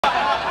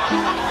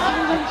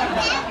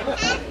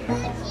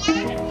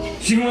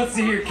She wants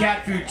to hear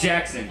Catfood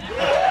Jackson.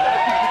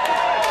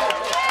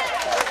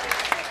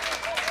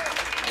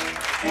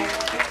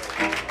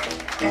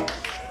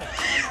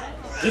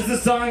 This is a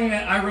song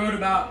that I wrote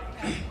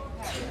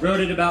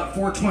it about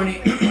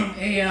 4:20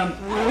 a.m.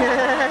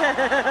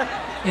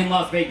 in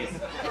Las Vegas.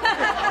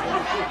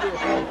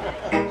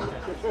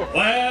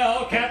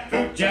 Well,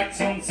 Catfood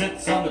Jackson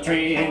sits on the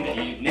train in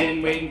the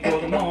evening waiting for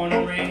the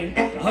morning rain.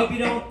 I hope you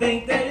don't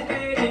think that it's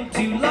waiting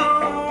too long.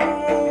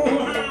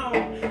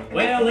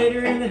 Well,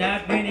 later in the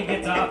night when he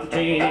gets off the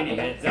train and he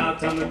heads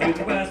out tumbling through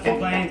the western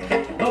plains.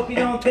 Hope you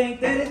don't think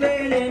that it's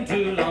waiting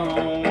too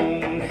long.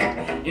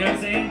 You know what I'm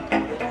saying?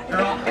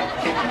 Girl.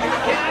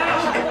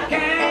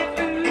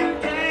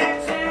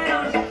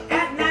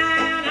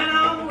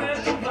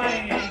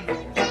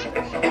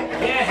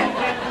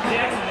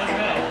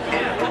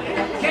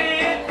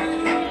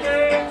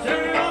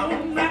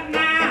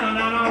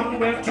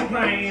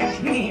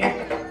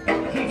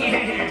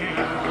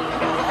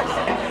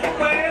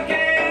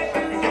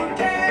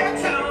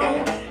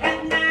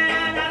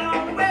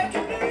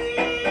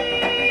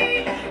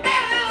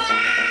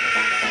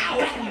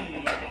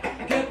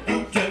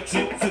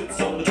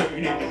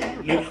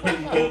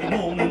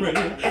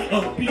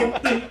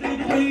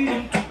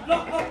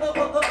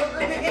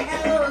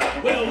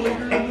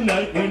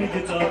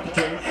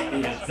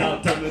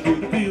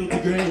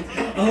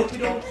 I hope you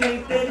don't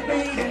think that it's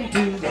waiting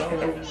too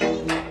long.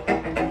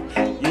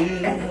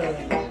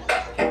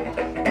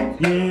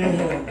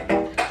 Yeah.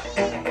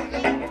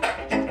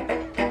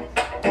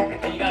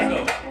 You guys go.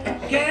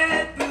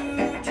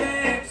 Catfood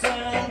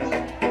Jackson.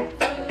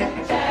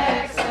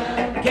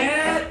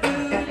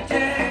 Catfood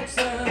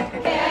Jackson.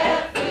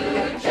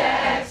 Catfood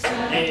Jackson.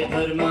 They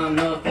put him on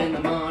off in the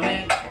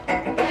morning.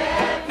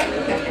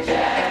 Catfood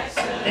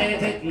Jackson. They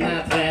take him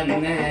out at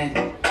night.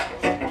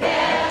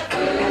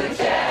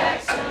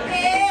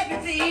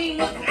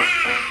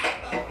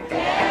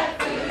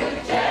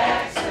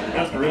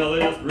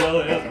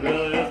 Really.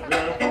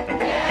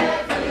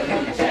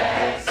 Catfood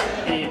Jackson.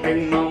 And bring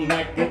him on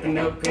back with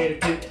no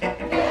credit too.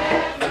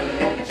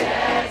 Catfood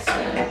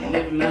Jackson.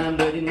 Never mind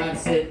what he might have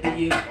said to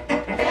you.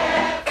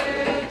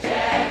 Catfood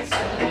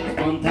Jackson. There's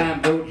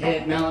one-time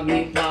roadhead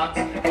Malamute blocks.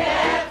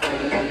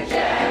 Catfood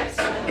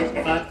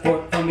Jackson. Fight for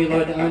it from me,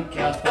 Lord, the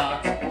uncouched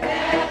fox.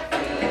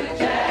 Catfood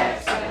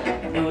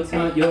Jackson. No, it's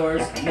not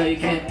yours. No, you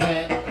can't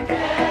pet.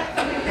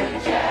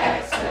 Catfood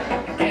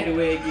Jackson. Get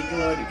away, geek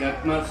Lord, you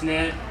got my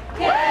snap.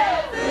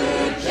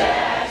 Catfood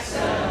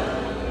Jackson.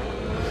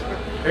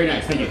 Very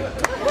nice, thank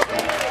you.